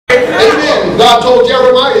Amen. God told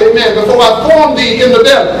Jeremiah, amen, before I formed thee in the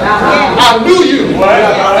belly, I knew you.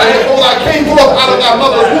 And before I came forth out of thy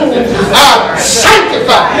mother's womb, I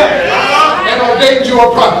sanctified and ordained you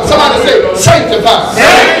a prophet. Somebody say, sanctified.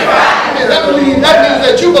 Amen. That means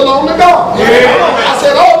that you belong to God. I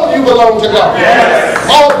said all of you belong to God.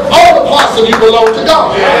 All the parts of you belong to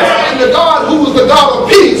God. And the God who is the God of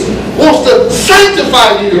peace wants to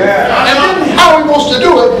sanctify you. And then how he wants to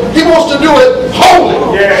do it, he wants to do it holy.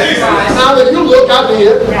 Now if you look out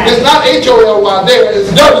here, it's not H-O-L-Y there,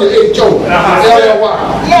 it's W-H-O-L-L-Y.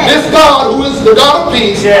 This God who is the God of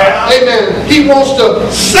peace, amen, he wants to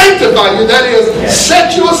sanctify you, that is,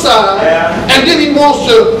 set you aside, and then he wants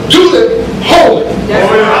to do it holy.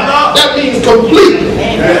 That means completely.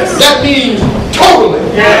 That means totally.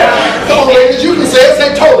 Come on, ladies, you can say it,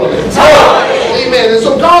 say totally. Amen. And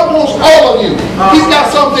so God wants all of you. He's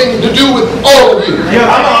got something to do with all of you.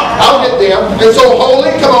 I'll get there. And so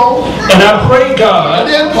holy, come on. And I pray God. And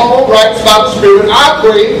then Paul writes by the Spirit, I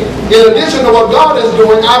pray, in addition to what God is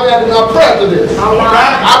doing, I've added my prayer to this.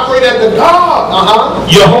 I pray that the God,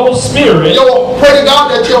 your whole spirit. Pray to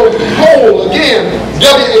God that your whole, again,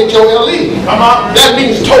 W-H-O-L-E. That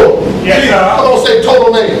means total. Come on, say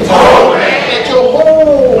total man. Total man. That your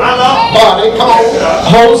whole body, come on.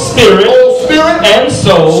 Whole spirit and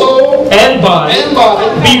soul and body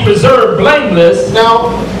be preserved blameless. Now,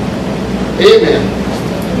 amen.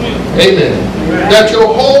 Amen. That your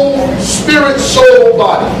whole spirit, soul,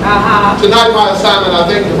 body. Tonight my assignment, I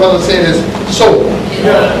think the brother said, is soul.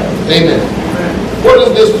 Amen. What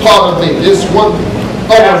is this part of me? This one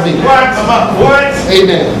other me.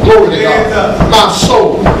 Amen. Glory to God. My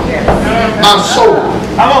soul. My soul.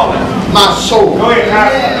 My soul.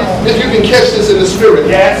 If you can catch this in the spirit.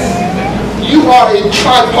 You are a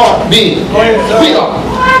tripart being. We are.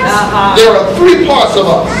 There are three parts of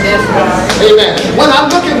us. Amen. When I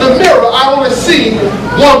look in the mirror, I only see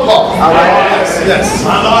one part.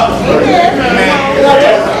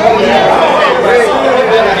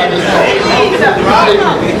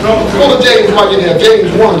 Go to James while you're there.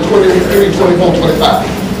 James 1, 23, 24, 25.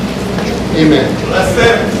 Amen.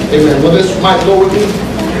 Amen. Well, this might go with me.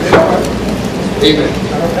 Amen.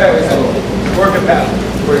 Work it out.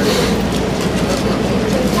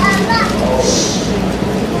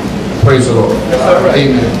 Praise the Lord.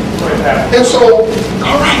 Amen. And so,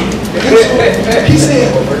 all right. He said,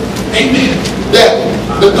 amen, that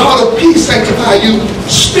the God of peace sanctify you,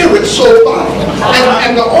 spirit, soul, body.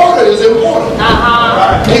 And the order is important.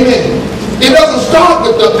 Amen. It doesn't start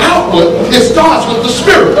with the outward, it starts with the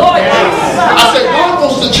spirit. I said, God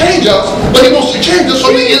wants to change us, but he wants to change us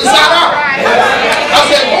from the inside out. I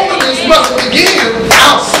said, holiness must begin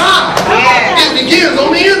outside. It begins on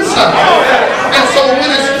the inside. And so when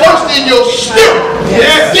it's first in your spirit,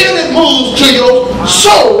 then it moves to your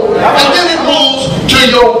soul, and then it moves to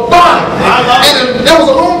your body. And there was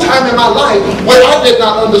a long time in my life where I did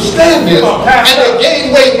not understand this, and it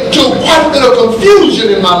gave way to quite a bit of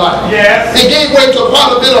confusion in my life. It gave way to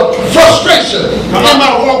quite a bit of frustration in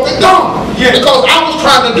my walk with God. Because I was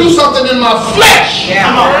trying to do something in my flesh,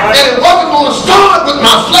 and it wasn't going to start with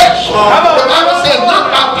my flesh. The Bible said not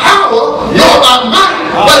by power nor by might,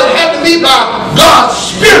 but it had to be by God's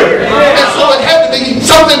Spirit. And so it had to be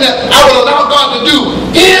something that I would allow God to do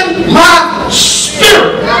in my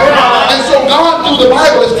spirit. And so God through the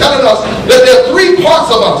Bible is telling us that there are three parts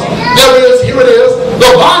of us. There is, here it is, the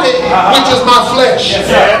body, which is my flesh.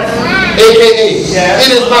 AKA,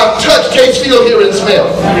 it is my touch, taste, feel, hear, and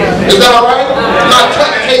smell. Is that all right? My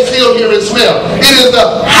touch, taste, feel, hear, and smell. It is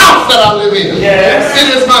the house that I live in. It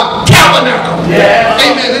is my tabernacle.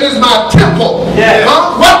 Amen. It is my temple.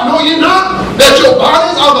 What? No, you're not. That your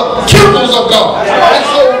bodies are the temples of God. And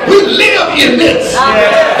so we live in this.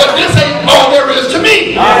 But this ain't all there is to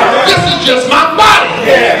me. This is just my body.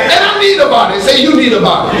 And I need a body. Say, you need a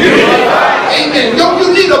body. Amen.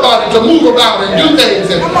 You need a body to move about and do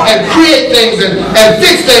things and create things and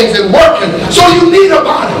fix things and work. So you need a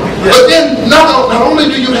body. But then not only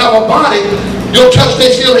do you have a body, your touch,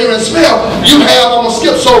 taste, feel, hear, and smell, you have, I'm going to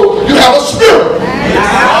skip, so you have a spirit.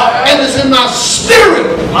 And it's in my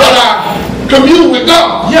spirit that I commune with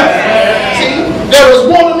God. See, there is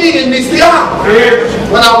more to me than meets the eye.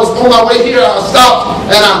 When I was on my way here, I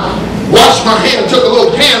stopped and I washed my hand, took a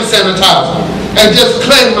little hand sanitizer, and just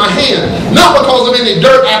cleansed my hand. Not because of any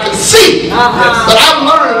dirt I could see, but I've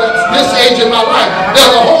learned at this age in my life,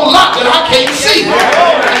 there's a whole lot that I can't see.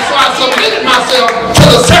 And so I submitted myself to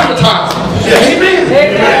the sanitizer. Amen.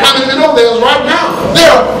 I mean, you know, there's right now,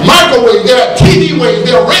 there are microwaves, there are TV waves,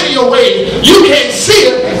 there are radio waves. You can't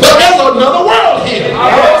see it, but there's another world here.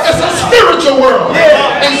 It's a spiritual world.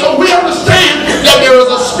 And so we understand that there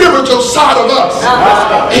is a spiritual spiritual side of us.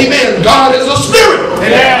 Amen. God is a spirit.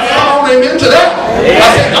 Come on, amen to that. I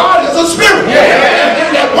said God is a spirit. And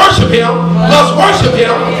they that worship him must worship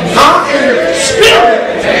him in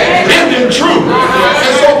spirit and in truth.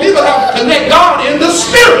 And so people have to connect God in the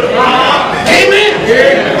spirit. Amen.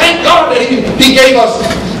 Thank God that he gave us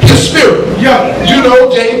his spirit. You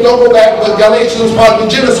know, James, don't go back, but Galatians, part of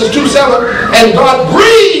Genesis 2:7, and God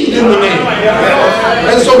breathed in the man.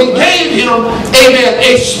 And so he gave him, amen,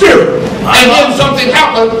 a spirit. And then something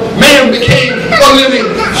happened. Man became a living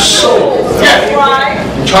soul.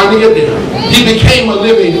 I'm trying to get there. He became a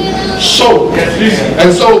living soul.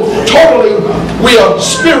 And so totally we are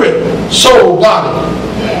spirit, soul, body.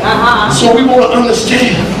 So we want to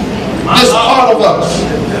understand this part of us.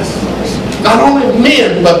 Not only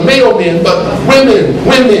men, but male men, but women,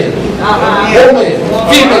 women,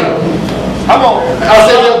 female. Come on. I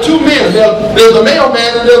said there are two men. There's a male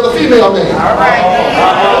man and there's a female man. All right.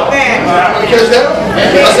 Catch that?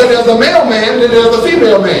 I said there's a male man and there's a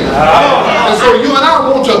female man. And so you and I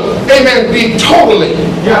want to, amen, be totally.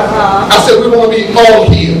 I said we want to be all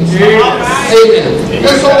his. Amen.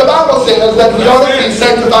 And so the Bible says that the other things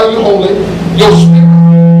sanctify you holy, your spirit.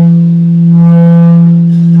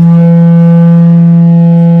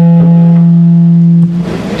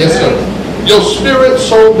 Yes, sir. Your spirit,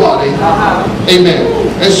 soul, body. Amen.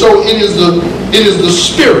 And so it is the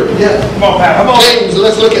spirit. Come on, Pat. Come on. James,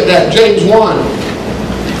 let's look at that. James 1,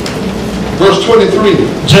 verse 23.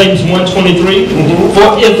 James 1:23.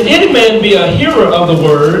 For if any man be a hearer of the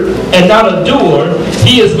word and not a doer,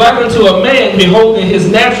 he is like unto a man beholding his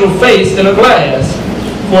natural face in a glass.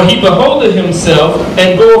 For he beholdeth himself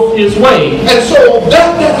and goeth his way. And so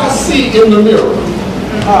that I see in the mirror,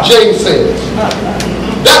 James says,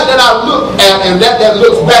 that I look at and that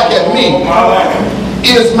looks back at me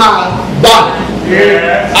is my body.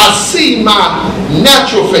 I see my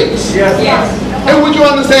natural face. And would you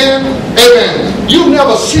understand? Amen. You've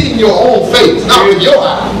never seen your own face, not with your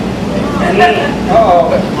eyes.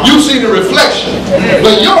 You see the reflection,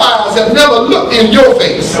 but your eyes have never looked in your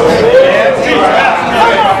face.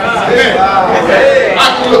 I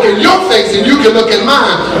can look in your face and you can look in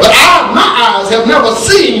mine, but my eyes have never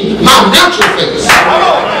seen my natural face.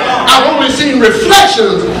 I've only seen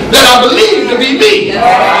reflections that I believe to be me.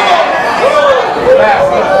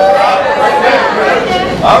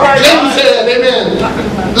 James said, amen.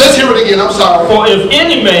 Let's hear it again. I'm sorry. For if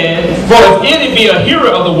any be a hearer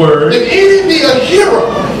of the word, if any be a hearer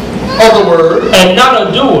of the word, and not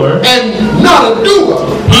a doer,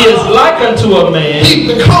 he is like unto a man. He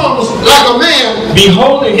becomes like a man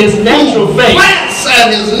beholding his natural face. Glance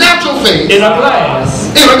at his natural face in a glass.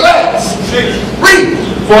 Read.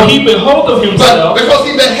 For he beholdeth himself. But because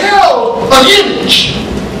he beheld an image.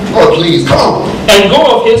 Oh, please, come on. And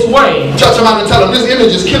goeth his way. Touch him out and tell him, this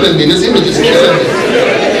image is killing me. This image is killing me.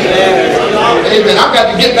 Amen. I've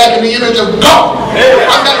got to get back in the image of God.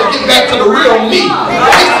 I've got to get back to the real me.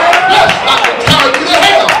 I can carry you to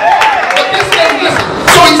hell. But this thing, listen.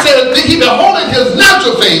 So he said, he beholding his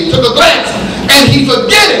natural face, took a glance, and he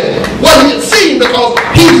forgetted what he had seen because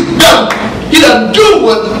he doesn't do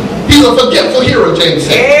what, he's a forgetful hearer, James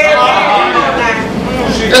said.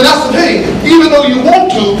 And that's the thing. Even though you want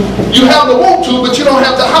to, you have the want to, but you don't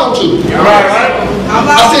have the how to.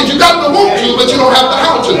 I said you got the want to, but you don't have the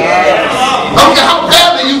how to. I don't care how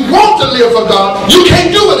badly you want to live for God, you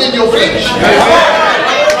can't do it in your flesh.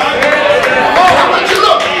 How much you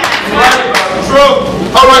look?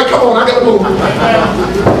 All right, come on, I got to move.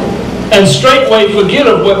 And straightway forget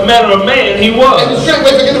of what manner of man he was. And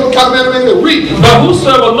straightway forget of what kind of man of man he was. But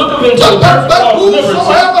whosoever looketh into the perfect law of liberty.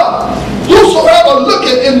 Whosoever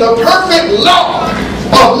looketh in the perfect law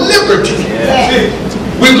of liberty.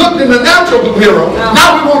 We looked in the natural mirror.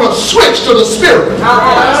 Now we want to switch to the spirit.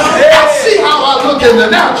 I see how I look in the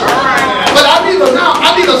natural. But I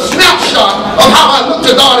need a snapshot of how I look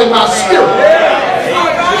to God in my spirit.